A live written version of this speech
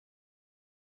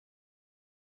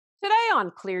Today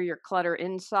on Clear Your Clutter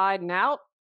Inside and Out,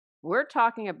 we're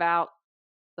talking about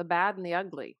the bad and the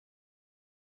ugly.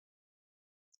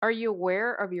 Are you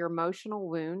aware of your emotional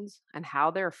wounds and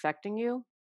how they're affecting you?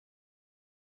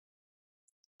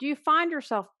 Do you find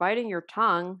yourself biting your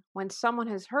tongue when someone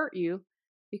has hurt you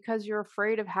because you're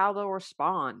afraid of how they'll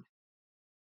respond?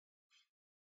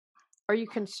 Are you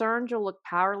concerned you'll look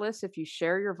powerless if you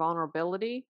share your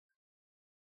vulnerability?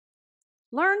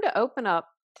 Learn to open up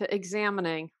to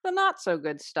examining the not so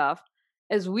good stuff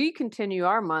as we continue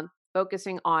our month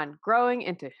focusing on growing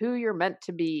into who you're meant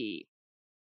to be.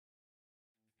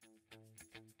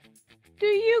 Do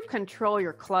you control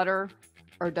your clutter,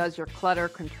 or does your clutter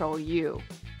control you?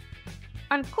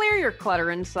 On Clear Your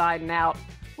Clutter Inside and Out,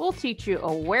 we'll teach you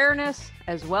awareness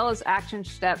as well as action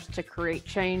steps to create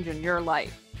change in your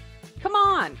life. Come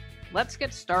on, let's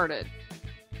get started.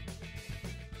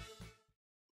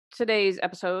 Today's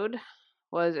episode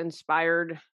was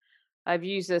inspired. I've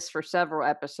used this for several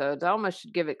episodes. I almost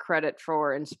should give it credit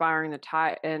for inspiring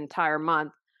the entire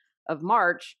month of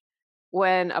March,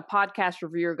 when a podcast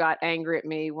reviewer got angry at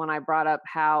me when I brought up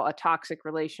how a toxic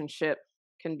relationship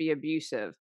can be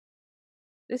abusive.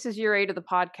 This is year 8 of the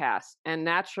podcast, and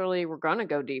naturally we're going to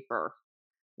go deeper.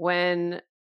 When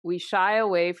we shy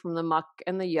away from the muck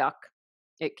and the yuck,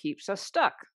 it keeps us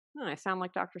stuck. I sound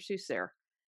like Dr. Seuss there.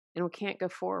 And we can't go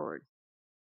forward.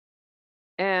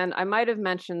 And I might have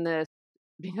mentioned this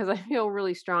because I feel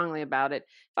really strongly about it.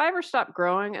 If I ever stop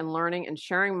growing and learning and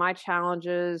sharing my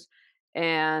challenges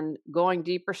and going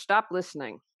deeper, stop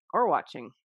listening or watching,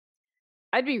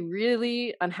 I'd be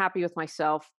really unhappy with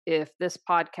myself if this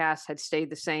podcast had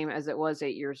stayed the same as it was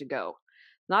 8 years ago.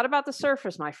 Not about the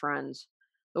surface, my friends.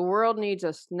 The world needs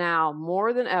us now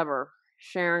more than ever,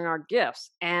 sharing our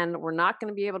gifts. And we're not going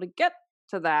to be able to get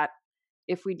to that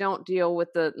if we don't deal with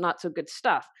the not so good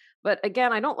stuff. But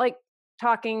again, I don't like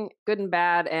talking good and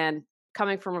bad and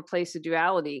coming from a place of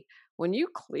duality. When you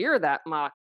clear that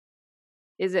muck,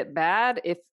 is it bad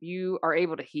if you are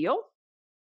able to heal?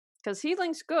 Because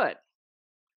healing's good.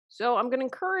 So I'm going to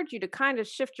encourage you to kind of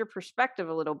shift your perspective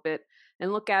a little bit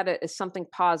and look at it as something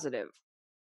positive.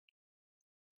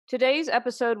 Today's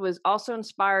episode was also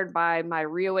inspired by my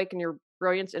Reawaken Your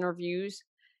Brilliance interviews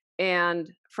and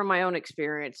from my own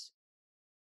experience.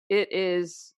 It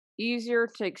is easier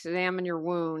to examine your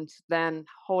wounds than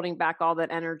holding back all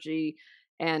that energy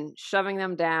and shoving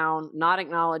them down, not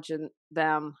acknowledging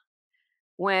them.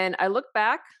 When I look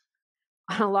back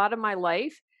on a lot of my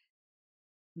life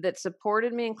that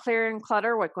supported me in clearing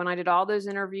clutter, like when I did all those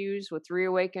interviews with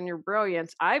Reawaken Your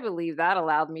Brilliance, I believe that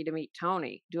allowed me to meet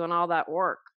Tony. Doing all that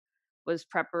work was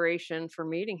preparation for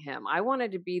meeting him. I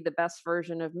wanted to be the best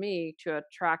version of me to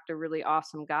attract a really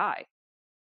awesome guy.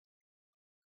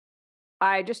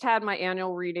 I just had my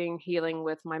annual reading healing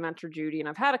with my mentor, Judy, and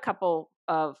I've had a couple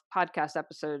of podcast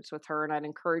episodes with her, and I'd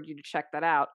encourage you to check that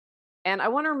out. And I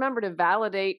want to remember to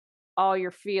validate all your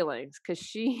feelings, because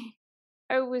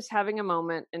I was having a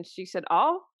moment and she said,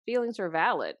 all feelings are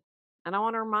valid. And I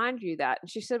want to remind you that.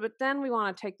 And she said, but then we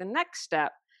want to take the next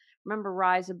step. Remember,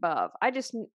 rise above. I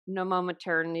just no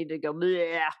momentarily need to go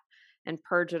bleh and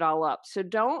purge it all up. So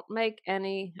don't make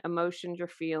any emotions you're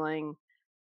feeling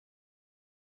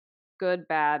good,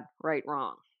 bad, right,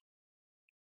 wrong.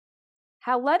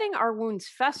 How letting our wounds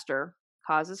fester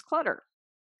causes clutter.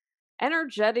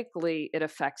 Energetically, it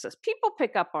affects us. People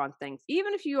pick up on things.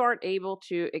 Even if you aren't able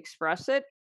to express it,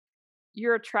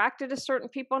 you're attracted to certain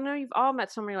people. I know you've all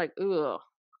met somebody like, ooh,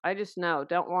 I just know,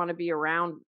 don't want to be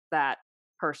around that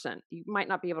person. You might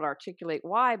not be able to articulate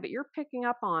why, but you're picking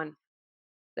up on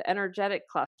the energetic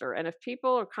cluster. And if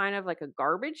people are kind of like a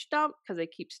garbage dump because they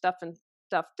keep stuffing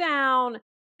stuff down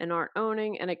and aren't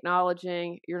owning and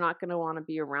acknowledging, you're not going to want to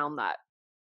be around that.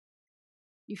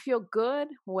 You feel good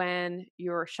when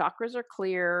your chakras are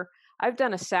clear. I've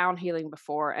done a sound healing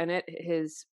before, and it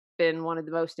has been one of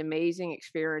the most amazing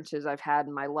experiences I've had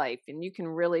in my life. And you can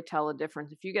really tell a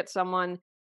difference. If you get someone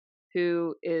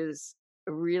who is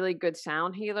a really good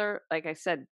sound healer, like I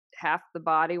said, half the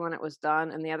body when it was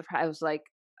done, and the other half was like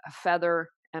a feather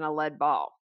and a lead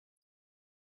ball.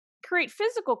 Create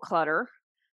physical clutter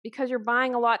because you're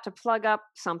buying a lot to plug up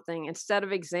something instead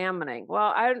of examining.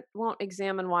 Well, I won't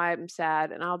examine why I'm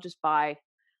sad, and I'll just buy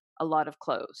a lot of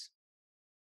clothes.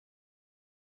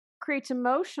 Creates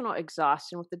emotional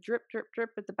exhaustion with the drip, drip,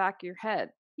 drip at the back of your head.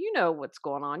 You know what's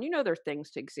going on. You know there are things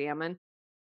to examine,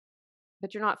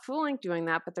 but you're not fooling doing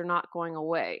that, but they're not going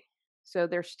away. So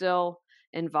they're still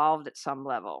involved at some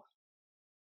level.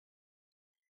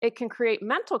 It can create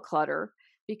mental clutter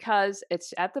because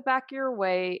it's at the back of your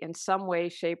way in some way,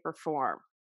 shape, or form,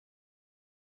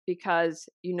 because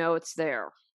you know it's there.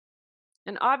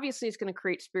 And obviously, it's going to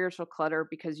create spiritual clutter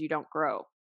because you don't grow.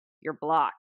 You're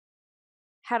blocked.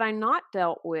 Had I not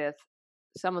dealt with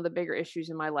some of the bigger issues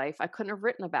in my life, I couldn't have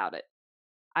written about it.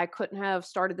 I couldn't have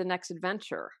started the next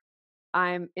adventure.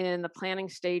 I'm in the planning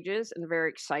stages and very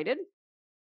excited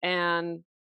and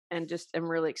just am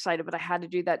really excited, but I had to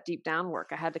do that deep down work.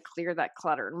 I had to clear that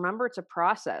clutter. And remember, it's a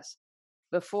process.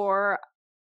 Before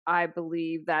I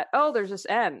believe that, oh, there's this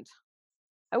end.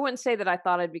 I wouldn't say that I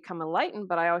thought I'd become enlightened,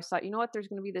 but I always thought, you know what, there's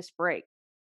going to be this break.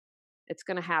 It's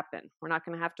going to happen. We're not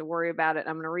going to have to worry about it.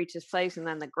 I'm going to reach this place and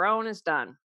then the growing is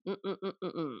done.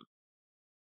 Mm-mm-mm-mm-mm.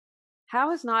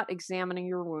 How has not examining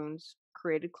your wounds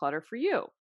created clutter for you?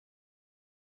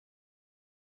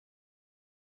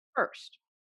 First,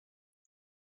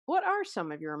 what are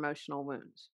some of your emotional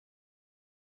wounds?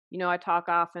 I talk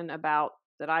often about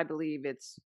that I believe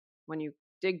it's when you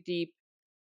dig deep,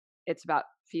 it's about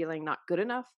feeling not good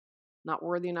enough, not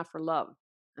worthy enough for love.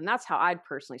 And that's how I'd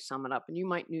personally sum it up. And you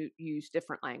might use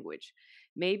different language.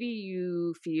 Maybe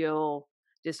you feel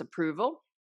disapproval,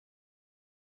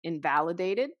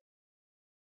 invalidated,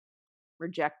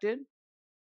 rejected,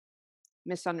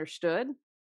 misunderstood,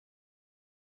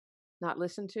 not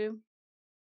listened to,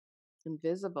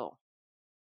 invisible,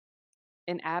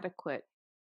 inadequate,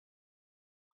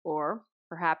 or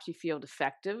perhaps you feel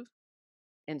defective,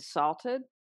 insulted,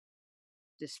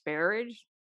 disparaged,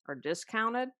 or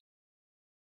discounted.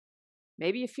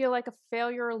 Maybe you feel like a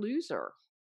failure or loser,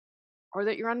 or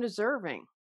that you're undeserving,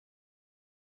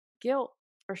 guilt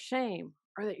or shame,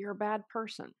 or that you're a bad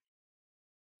person.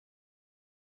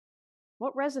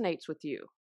 What resonates with you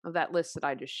of that list that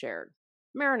I just shared?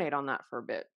 Marinate on that for a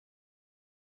bit.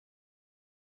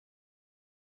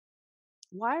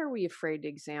 Why are we afraid to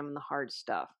examine the hard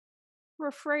stuff? We're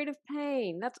afraid of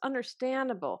pain. That's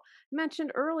understandable.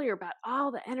 Mentioned earlier about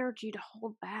all the energy to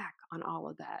hold back on all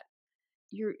of that.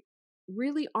 You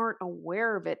really aren't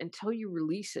aware of it until you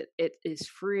release it. It is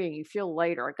freeing. You feel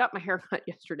lighter. I got my hair cut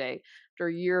yesterday after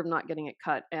a year of not getting it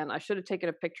cut, and I should have taken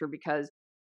a picture because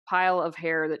pile of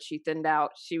hair that she thinned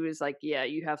out. She was like, "Yeah,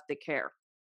 you have thick hair."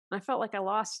 And I felt like I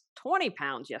lost 20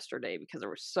 pounds yesterday because there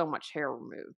was so much hair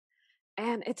removed.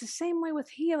 And it's the same way with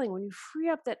healing. When you free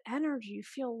up that energy, you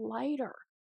feel lighter.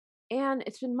 And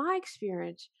it's been my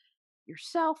experience, your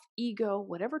self, ego,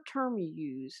 whatever term you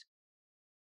use,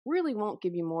 really won't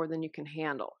give you more than you can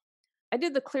handle. I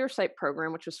did the Clear Sight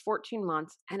program, which was 14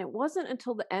 months, and it wasn't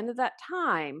until the end of that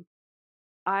time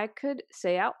I could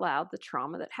say out loud the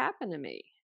trauma that happened to me.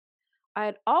 I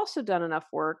had also done enough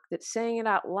work that saying it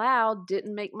out loud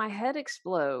didn't make my head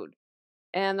explode.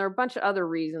 And there are a bunch of other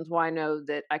reasons why I know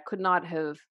that I could not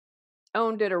have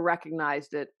owned it or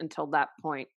recognized it until that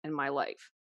point in my life.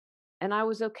 And I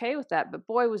was okay with that, but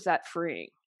boy, was that freeing.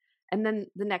 And then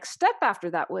the next step after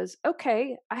that was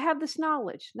okay, I have this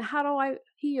knowledge. Now, how do I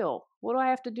heal? What do I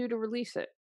have to do to release it?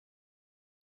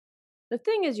 The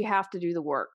thing is, you have to do the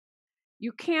work.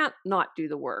 You can't not do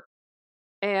the work.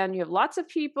 And you have lots of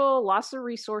people, lots of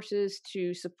resources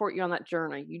to support you on that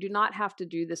journey. You do not have to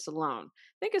do this alone.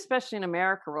 I think, especially in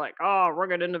America, we're like, oh,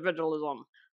 rugged individualism.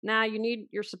 Now, you need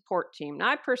your support team. Now,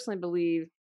 I personally believe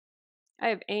I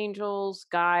have angels,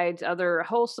 guides, a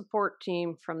whole support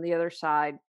team from the other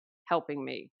side helping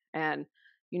me. And,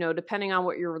 depending on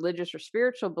what your religious or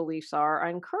spiritual beliefs are,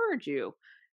 I encourage you,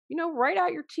 write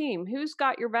out your team. Who's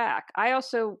got your back? I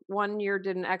also one year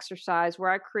did an exercise where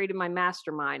I created my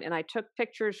mastermind and I took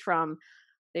pictures from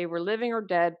they were living or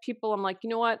dead people. I'm like, you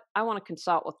know what? I want to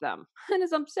consult with them. And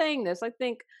as I'm saying this, I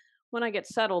think when I get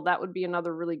settled, that would be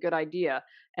another really good idea.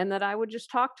 And that I would just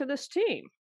talk to this team.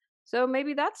 So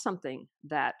maybe that's something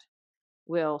that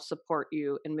will support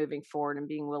you in moving forward and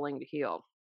being willing to heal.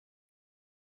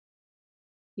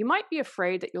 You might be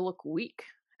afraid that you'll look weak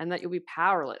and that you'll be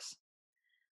powerless.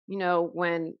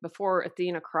 When before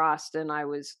Athena crossed and I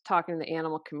was talking to the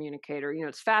animal communicator,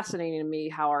 it's fascinating to me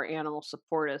how our animals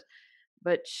support us.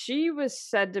 But she was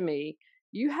said to me,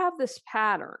 you have this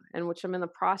pattern in which I'm in the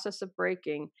process of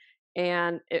breaking.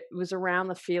 And it was around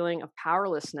the feeling of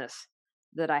powerlessness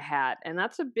that I had. And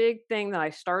that's a big thing that I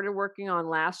started working on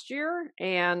last year.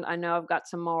 And I know I've got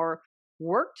some more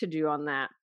work to do on that.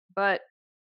 But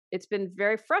it's been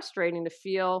very frustrating to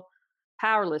feel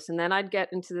powerless. And then I'd get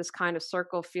into this kind of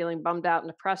circle of feeling bummed out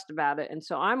and depressed about it. And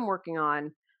so I'm working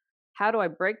on how do I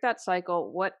break that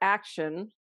cycle? What action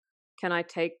can I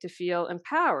take to feel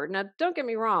empowered? Now, don't get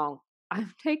me wrong.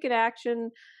 I've taken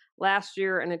action last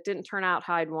year and it didn't turn out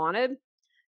how I'd wanted.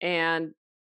 And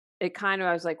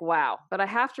I was like, wow. But I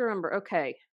have to remember,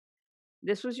 okay,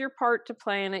 this was your part to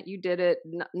play in it. You did it.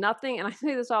 Nothing, and I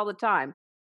say this all the time,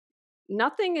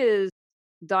 nothing is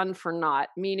done for naught,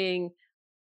 meaning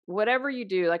whatever you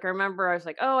do, like I remember I was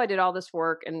like, oh, I did all this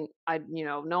work and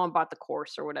no one bought the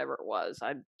course or whatever it was.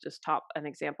 I just top an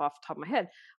example off the top of my head.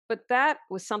 But that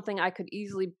was something I could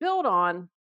easily build on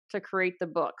to create the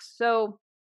books. So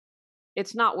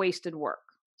it's not wasted work.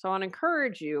 So I want to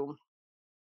encourage you,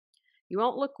 you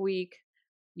won't look weak,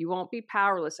 you won't be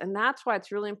powerless. And that's why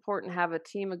it's really important to have a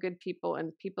team of good people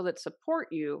and people that support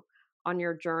you on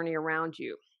your journey around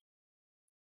you.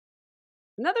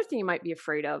 Another thing you might be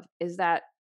afraid of is that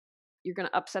you're going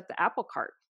to upset the apple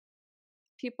cart.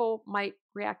 People might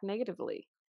react negatively.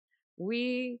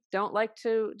 We don't like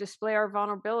to display our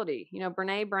vulnerability.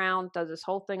 Brene Brown does this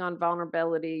whole thing on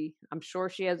vulnerability. I'm sure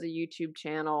she has a YouTube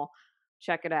channel.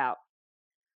 Check it out.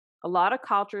 A lot of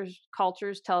cultures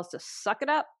tell us to suck it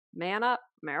up, man up.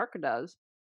 America does.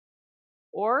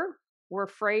 Or we're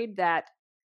afraid that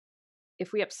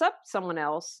if we upset someone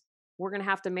else, we're going to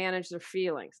have to manage their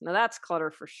feelings. Now that's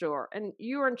clutter for sure. And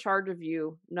you are in charge of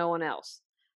you, no one else.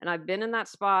 And I've been in that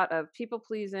spot of people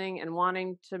pleasing and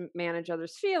wanting to manage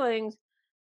others' feelings.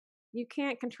 You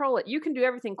can't control it. You can do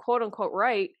everything quote unquote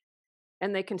right,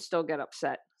 and they can still get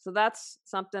upset. So that's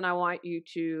something I want you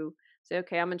to say,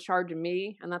 okay, I'm in charge of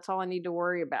me, and that's all I need to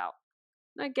worry about.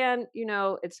 And again,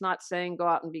 it's not saying go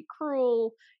out and be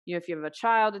cruel, if you have a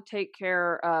child to take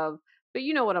care of, but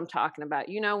you know what I'm talking about.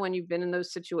 When you've been in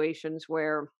those situations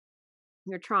where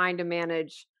you're trying to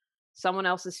manage someone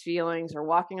else's feelings or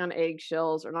walking on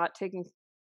eggshells or not taking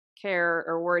care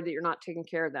or worried that you're not taking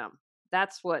care of them.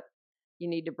 That's what you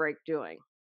need to break doing.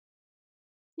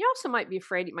 You also might be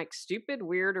afraid you might be stupid,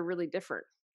 weird, or really different.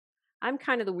 I'm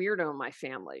kind of the weirdo in my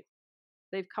family.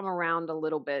 They've come around a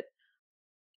little bit,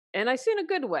 and I see in a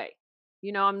good way.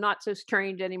 I'm not so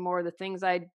strange anymore. The things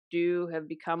I do have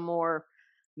become more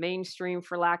mainstream,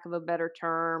 for lack of a better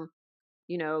term.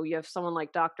 You have someone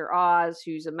like Dr. Oz,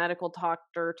 who's a medical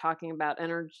doctor, talking about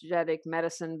energetic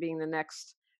medicine being the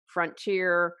next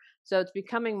frontier. So it's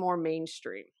becoming more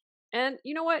mainstream. And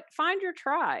you know what? Find your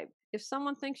tribe. If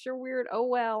someone thinks you're weird, oh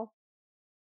well.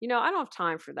 I don't have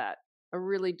time for that. I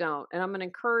really don't. And I'm going to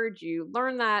encourage you,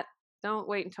 learn that. Don't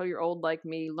wait until you're old like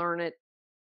me. Learn it.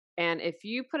 And if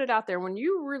you put it out there, when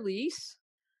you release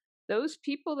those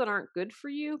people that aren't good for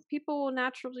you, people will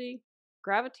naturally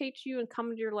gravitate to you and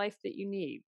come into your life that you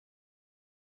need.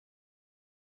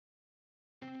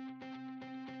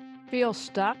 Feel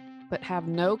stuck but have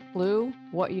no clue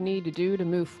what you need to do to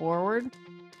move forward?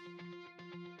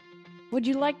 Would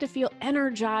you like to feel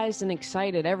energized and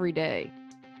excited every day?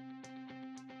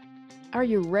 Are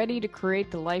you ready to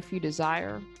create the life you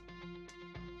desire?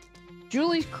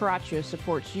 Julie Coraccio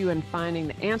supports you in finding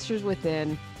the answers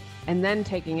within and then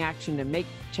taking action to make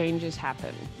changes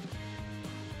happen.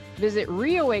 Visit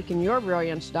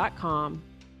reawakenyourbrilliance.com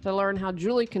to learn how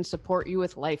Julie can support you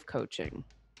with life coaching.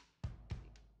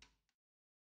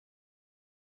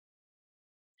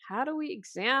 How do we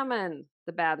examine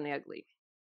the bad and the ugly?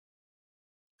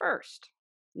 First,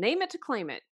 name it to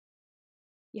claim it.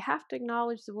 You have to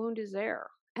acknowledge the wound is there.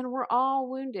 And we're all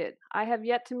wounded. I have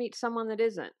yet to meet someone that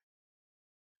isn't.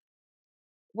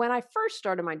 When I first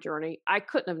started my journey, I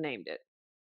couldn't have named it.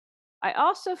 I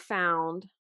also found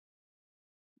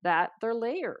that they're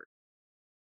layered.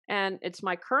 And it's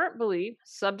my current belief,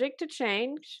 subject to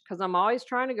change, because I'm always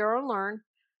trying to grow and learn,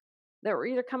 that we're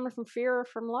either coming from fear or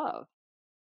from love.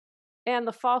 And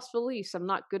the false beliefs, I'm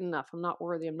not good enough, I'm not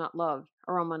worthy, I'm not loved,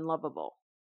 or I'm unlovable.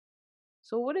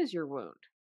 So what is your wound?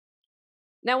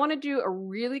 Now I want to do a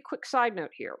really quick side note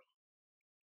here.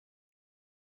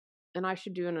 And I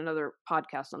should do another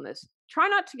podcast on this. Try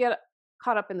not to get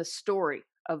caught up in the story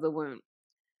of the wound.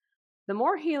 The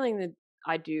more healing that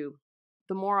I do,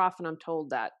 the more often I'm told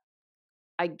that.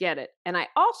 I get it. And I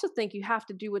also think you have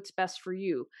to do what's best for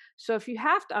you. So if you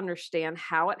have to understand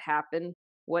how it happened,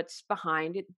 what's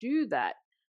behind it, do that.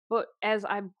 But as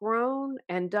I've grown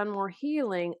and done more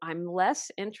healing, I'm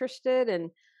less interested in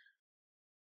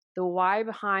the why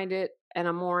behind it, and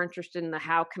I'm more interested in the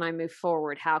how can I move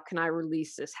forward? How can I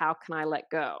release this? How can I let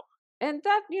go? And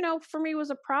that, for me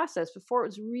was a process. Before it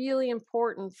was really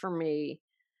important for me.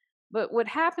 But what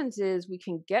happens is we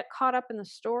can get caught up in the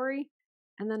story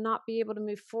and then not be able to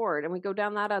move forward. And we go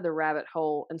down that other rabbit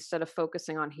hole instead of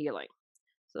focusing on healing.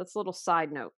 So that's a little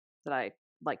side note that I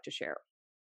like to share.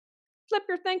 Flip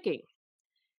your thinking.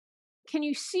 Can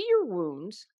you see your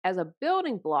wounds as a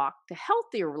building block to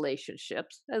healthier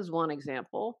relationships, as one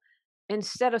example,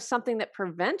 instead of something that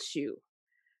prevents you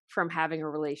from having a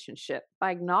relationship?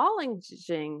 By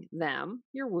acknowledging them,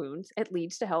 your wounds, it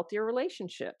leads to healthier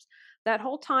relationships. That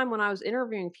whole time when I was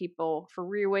interviewing people for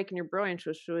Reawaken Your Brilliance,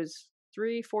 which was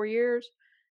 3-4 years,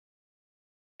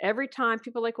 every time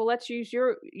people are like, well, let's use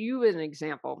you as an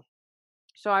example.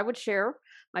 So I would share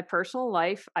my personal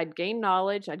life, I'd gain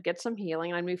knowledge, I'd get some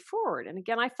healing, I'd move forward. And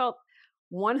again, I felt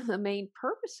one of the main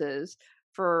purposes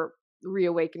for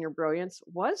Reawaken Your Brilliance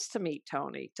was to meet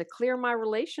Tony, to clear my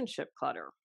relationship clutter.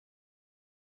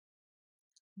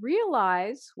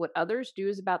 Realize what others do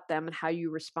is about them and how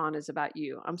you respond is about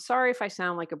you. I'm sorry if I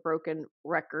sound like a broken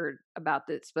record about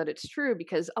this, but it's true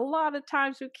because a lot of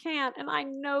times we can't. And I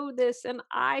know this and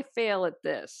I fail at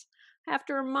this. I have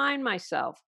to remind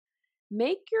myself,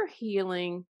 make your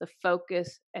healing the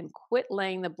focus and quit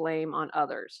laying the blame on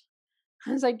others.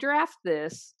 As I draft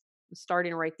this, I'm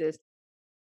starting to write this,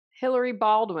 Hillary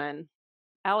Baldwin,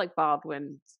 Alec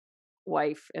Baldwin's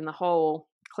wife in the whole,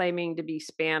 claiming to be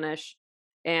Spanish.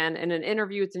 And in an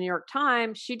interview with the New York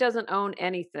Times, she doesn't own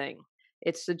anything.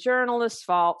 It's the journalist's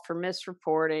fault for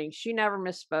misreporting. She never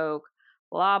misspoke,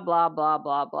 blah, blah, blah,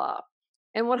 blah, blah.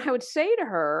 And what I would say to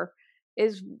her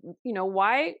is,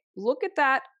 why look at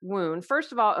that wound?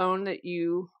 First of all, own that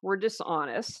you were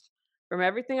dishonest. From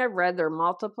everything I've read, there are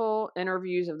multiple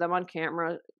interviews of them on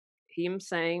camera, him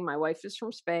saying, my wife is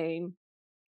from Spain.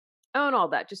 Own all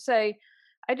that. Just say,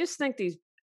 I just think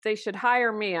they should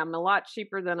hire me. I'm a lot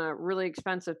cheaper than a really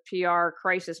expensive PR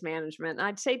crisis management. And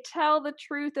I'd say, tell the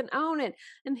truth and own it.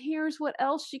 And here's what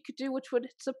else she could do, which would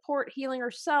support healing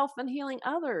herself and healing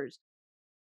others.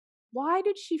 Why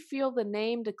did she feel the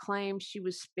name to claim she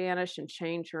was Spanish and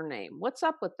change her name? What's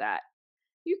up with that?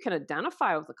 You can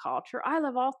identify with the culture. I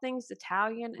love all things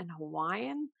Italian and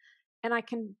Hawaiian, and I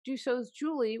can do so as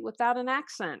Julie without an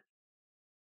accent.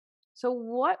 So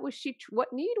what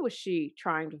need was she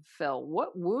trying to fulfill? What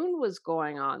wound was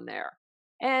going on there?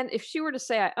 And if she were to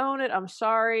say, I own it, I'm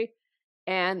sorry,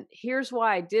 and here's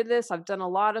why I did this, I've done a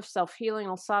lot of self-healing,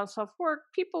 a lot of self-work,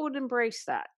 people would embrace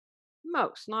that.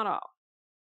 Most, not all.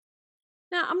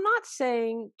 Now, I'm not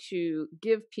saying to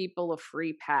give people a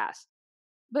free pass,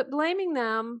 but blaming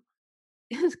them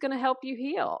is going to help you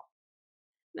heal.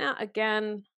 Now,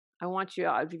 again, I want you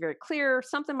to be very clear.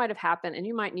 Something might have happened and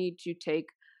you might need to take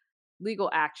legal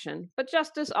action, but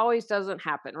justice always doesn't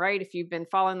happen, right? If you've been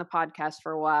following the podcast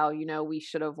for a while, we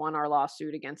should have won our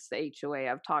lawsuit against the HOA.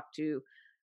 I've talked to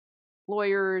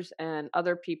lawyers and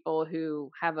other people who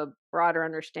have a broader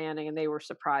understanding and they were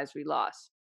surprised we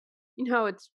lost.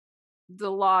 It's the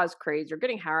law is crazy. You're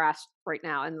getting harassed right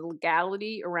now, and the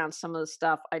legality around some of the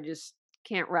stuff I just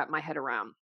can't wrap my head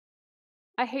around.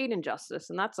 I hate injustice,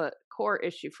 and that's a core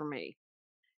issue for me.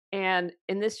 And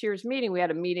in this year's meeting, we had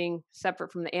a meeting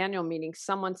separate from the annual meeting.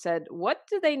 Someone said, what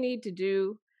do they need to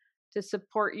do to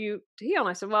support you to heal? And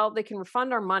I said, well, they can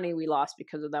refund our money we lost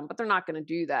because of them, but they're not going to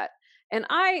do that. And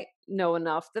I know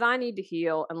enough that I need to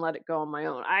heal and let it go on my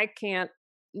own.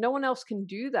 No one else can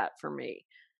do that for me.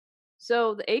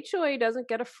 So the HOA doesn't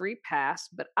get a free pass,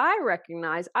 but I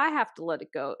recognize I have to let it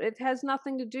go. It has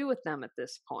nothing to do with them at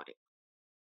this point.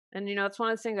 And, it's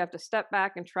one of the things I have to step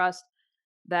back and trust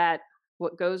that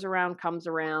what goes around comes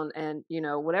around. And,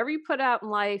 whatever you put out in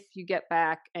life, you get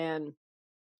back. And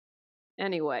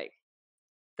anyway,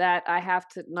 that I have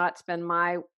to not spend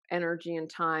my energy and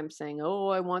time saying, oh,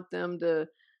 I want them to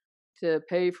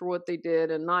pay for what they did,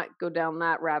 and not go down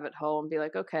that rabbit hole and be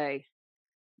like, okay,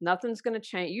 nothing's going to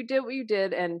change. You did what you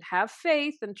did, and have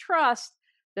faith and trust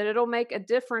that it'll make a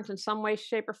difference in some way,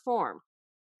 shape, or form.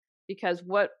 Because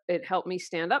it helped me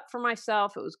stand up for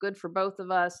myself. It was good for both of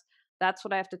us. That's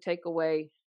what I have to take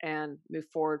away and move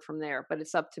forward from there. But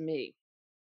it's up to me.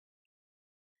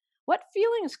 What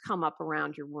feelings come up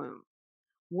around your womb?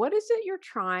 What is it you're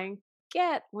trying to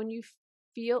get when you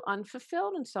feel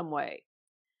unfulfilled in some way?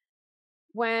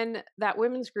 When that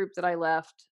women's group that I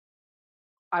left,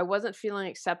 I wasn't feeling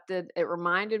accepted. It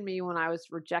reminded me when I was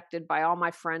rejected by all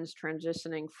my friends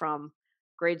transitioning from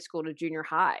grade school to junior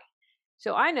high.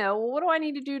 So I know, well, what do I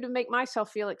need to do to make myself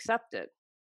feel accepted?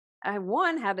 I,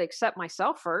 had to accept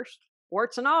myself first,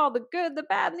 warts and all, the good, the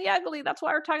bad, and the ugly. That's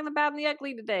why we're talking the bad and the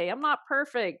ugly today. I'm not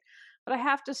perfect, but I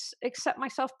have to accept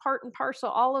myself part and parcel,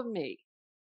 all of me.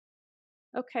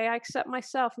 Okay, I accept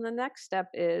myself. And the next step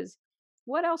is,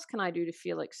 what else can I do to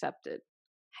feel accepted?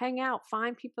 Hang out,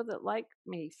 find people that like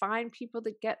me, find people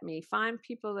that get me, find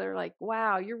people that are like,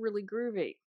 wow, you're really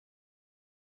groovy.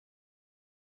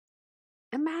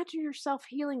 Imagine yourself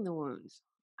healing the wounds.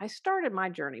 I started my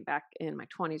journey back in my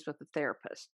 20s with a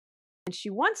therapist. And she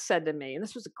once said to me, and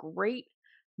this was a great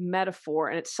metaphor,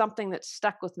 and it's something that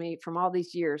stuck with me from all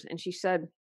these years. And she said,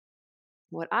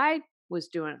 what I was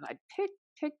doing is I'd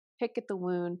pick at the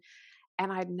wound,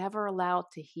 and I'd never allow it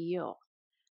to heal.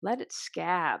 Let it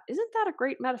scab. Isn't that a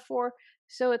great metaphor?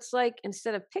 So it's like,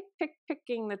 instead of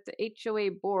picking that the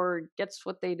HOA board gets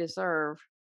what they deserve,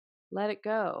 let it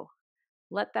go.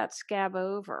 Let that scab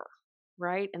over.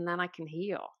 right? And then I can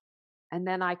heal. And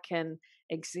then I can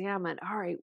examine, all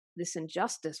right, this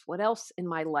injustice, what else in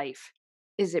my life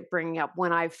is it bringing up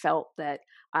when I've felt that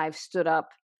I've stood up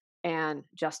and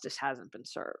justice hasn't been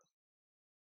served?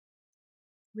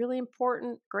 Really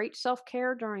important, great self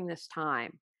care during this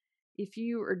time. If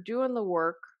you are doing the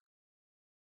work,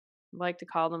 I like to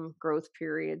call them growth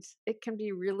periods, it can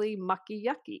be really mucky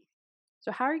yucky.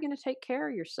 So, how are you going to take care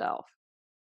of yourself?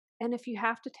 And if you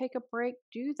have to take a break,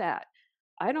 do that.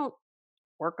 I don't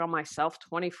work on myself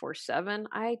 24/7.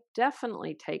 I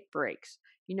definitely take breaks.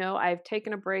 I've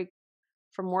taken a break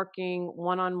from working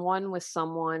one on one with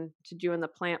someone to doing the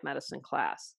plant medicine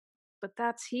class, but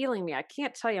that's healing me. I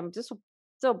can't tell you, I'm just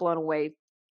still blown away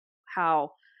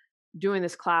how doing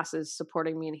this class is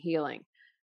supporting me in healing.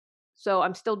 So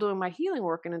I'm still doing my healing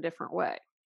work in a different way.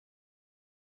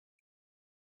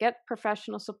 Get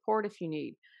professional support if you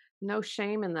need. No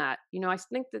shame in that. I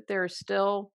think that there's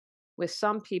still, with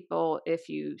some people, if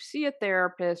you see a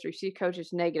therapist or you see a coach,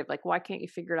 it's negative. Like, why can't you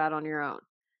figure it out on your own?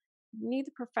 You need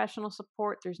the professional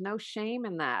support. There's no shame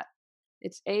in that.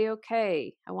 It's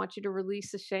A-okay. I want you to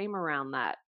release the shame around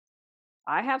that.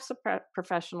 I have some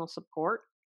professional support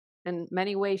in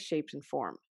many ways, shapes, and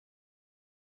forms.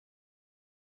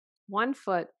 One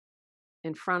foot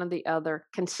in front of the other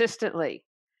consistently.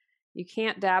 You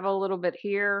can't dabble a little bit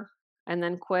here and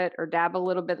then quit, or dabble a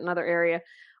little bit in another area.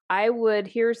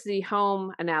 Here's the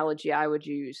home analogy I would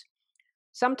use.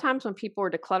 Sometimes when people are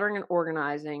decluttering and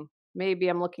organizing, maybe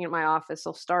I'm looking at my office,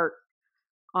 I'll start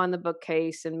on the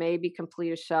bookcase and maybe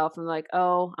complete a shelf. And like,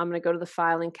 oh, I'm going to go to the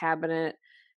filing cabinet,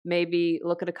 maybe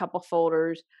look at a couple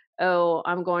folders. Oh,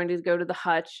 I'm going to go to the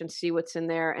hutch and see what's in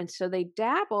there. And so they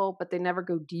dabble, but they never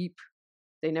go deep.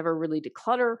 They never really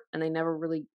declutter and they never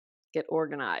really get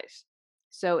organized.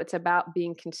 So it's about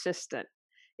being consistent.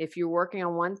 If you're working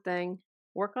on one thing,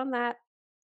 work on that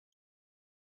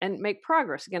and make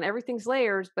progress. Again, everything's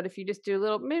layers, but if you just do a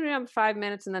little, maybe 5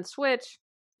 minutes and then switch,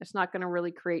 it's not going to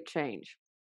really create change.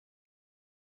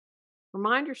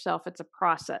 Remind yourself it's a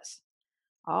process.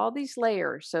 All these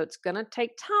layers. So it's going to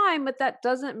take time, but that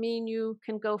doesn't mean you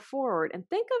can go forward. And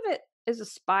think of it as a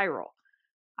spiral.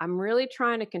 I'm really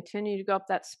trying to continue to go up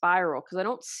that spiral because I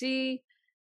don't see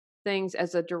things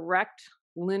as a direct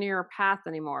linear path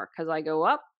anymore, because I go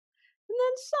up and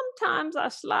then sometimes I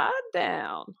slide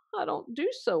down. I don't do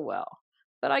so well.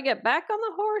 But I get back on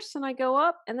the horse and I go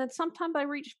up, and then sometimes I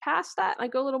reach past that and I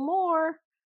go a little more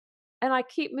and I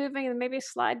keep moving and maybe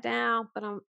slide down, but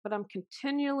I'm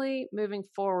continually moving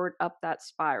forward up that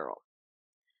spiral.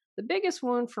 The biggest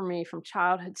wound for me from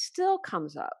childhood still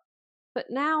comes up, but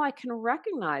now I can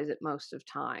recognize it most of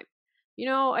time.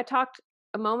 I talked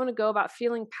a moment ago about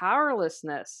feeling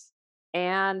powerlessness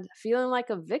and feeling like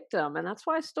a victim, and that's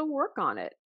why I still work on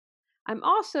it. I'm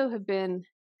also have been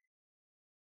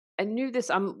I knew this,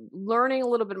 I'm learning a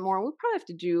little bit more. We probably have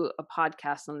to do a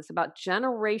podcast on this about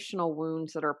generational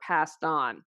wounds that are passed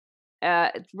on.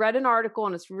 Read an article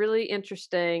and it's really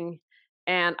interesting.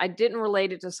 And I didn't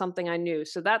relate it to something I knew.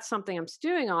 So that's something I'm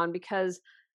stewing on, because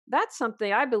that's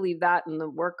something I believe that in the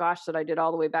work, gosh, that I did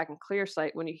all the way back in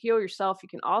Clearsight. When you heal yourself, you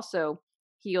can also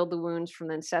heal the wounds from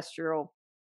the ancestral,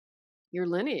 your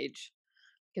lineage,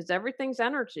 because everything's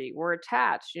energy. We're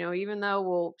attached, even though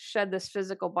we'll shed this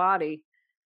physical body.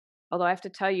 Although I have to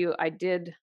tell you, I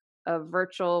did a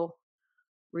virtual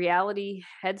reality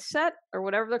headset or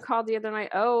whatever they're called the other night.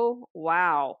 Oh,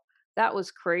 wow. That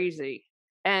was crazy.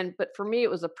 But for me, it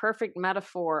was a perfect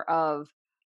metaphor of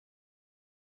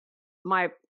my,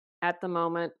 at the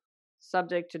moment,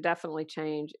 subject to definitely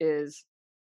change is,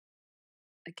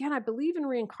 again, I believe in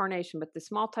reincarnation, but this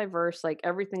multiverse, like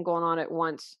everything going on at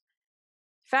once,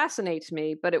 fascinates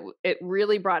me. But it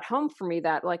really brought home for me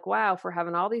that, like, wow, if we're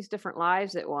having all these different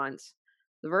lives at once,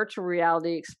 the virtual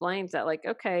reality explains that, like,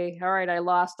 okay, all right, I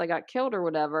lost, I got killed or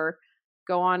whatever,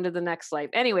 go on to the next life.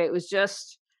 Anyway, it was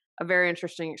just a very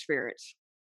interesting experience.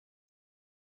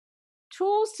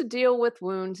 Tools to deal with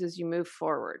wounds as you move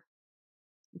forward.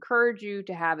 Encourage you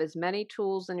to have as many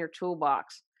tools in your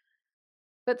toolbox.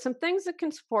 But some things that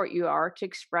can support you are to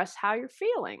express how you're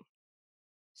feeling.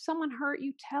 Someone hurt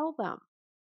you, tell them.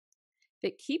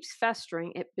 If it keeps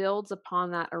festering, it builds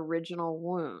upon that original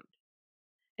wound.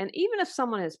 And even if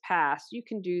someone has passed, you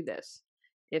can do this.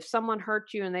 If someone hurt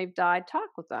you and they've died, talk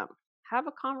with them. Have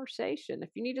a conversation. If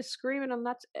you need to scream at them,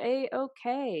 that's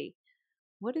A-okay.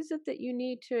 What is it that you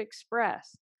need to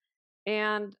express?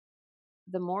 And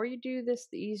the more you do this,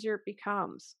 the easier it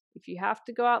becomes. If you have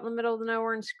to go out in the middle of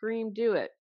nowhere and scream, do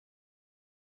it.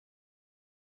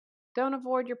 Don't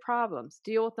avoid your problems.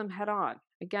 Deal with them head on.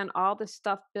 Again, all this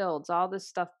stuff builds.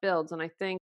 And I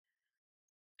think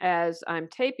as I'm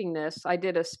taping this. I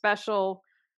did a special,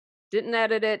 didn't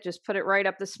edit it, just put it right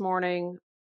up this morning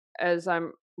as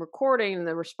I'm recording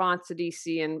the response to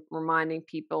DC and reminding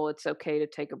people it's okay to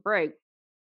take a break.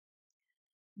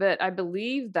 But I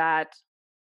believe that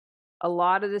a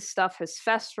lot of this stuff has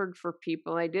festered for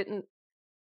people. They didn't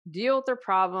deal with their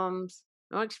problems,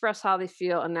 don't express how they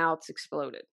feel, and now it's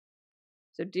exploded.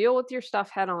 So deal with your stuff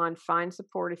head on, find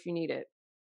support if you need it.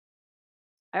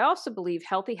 I also believe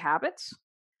healthy habits,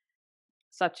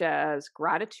 such as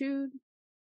gratitude,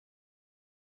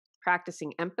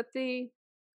 practicing empathy,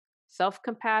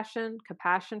 self-compassion,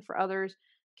 compassion for others,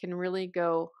 can really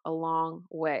go a long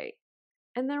way.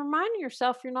 And then reminding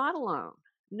yourself you're not alone.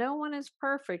 No one is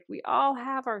perfect. We all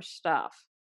have our stuff.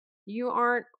 You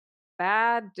aren't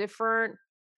bad, different,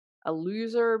 a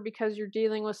loser because you're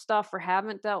dealing with stuff or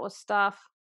haven't dealt with stuff.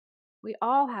 We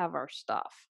all have our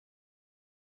stuff.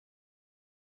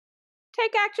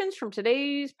 Take actions from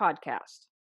today's podcast.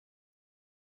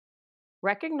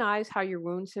 Recognize how your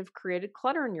wounds have created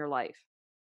clutter in your life.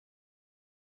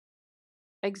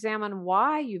 Examine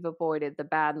why you've avoided the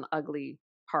bad and ugly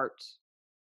parts.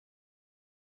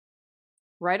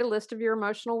 Write a list of your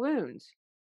emotional wounds.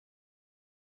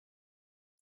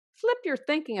 Flip your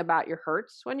thinking about your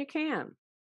hurts when you can.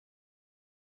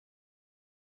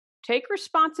 Take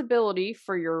responsibility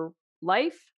for your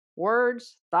life,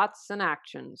 words, thoughts, and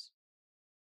actions.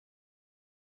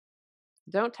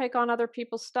 Don't take on other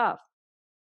people's stuff.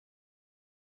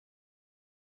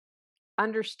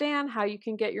 Understand how you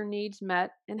can get your needs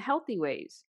met in healthy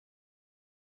ways.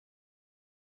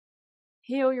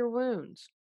 Heal your wounds.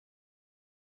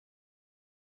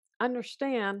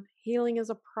 Understand healing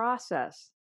is a process.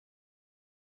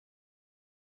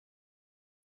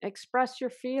 Express your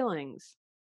feelings.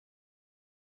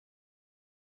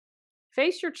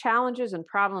 Face your challenges and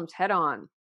problems head on.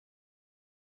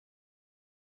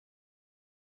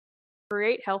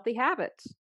 Create healthy habits.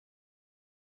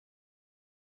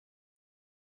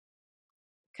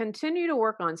 Continue to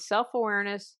work on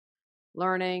self-awareness,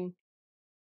 learning,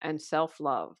 and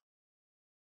self-love.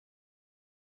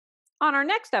 On our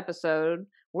next episode,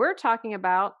 we're talking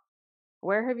about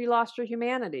where have you lost your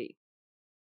humanity?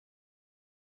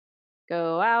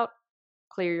 Go out,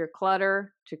 clear your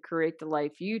clutter to create the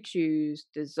life you choose,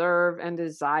 deserve, and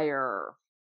desire.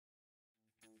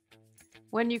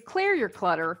 When you clear your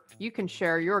clutter, you can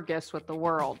share your gifts with the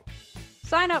world.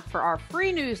 Sign up for our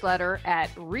free newsletter at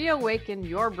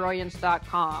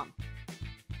reawakenyourbrilliance.com.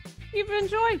 If you've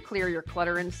enjoyed Clear Your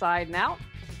Clutter Inside and Out,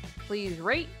 please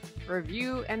rate,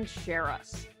 review, and share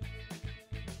us.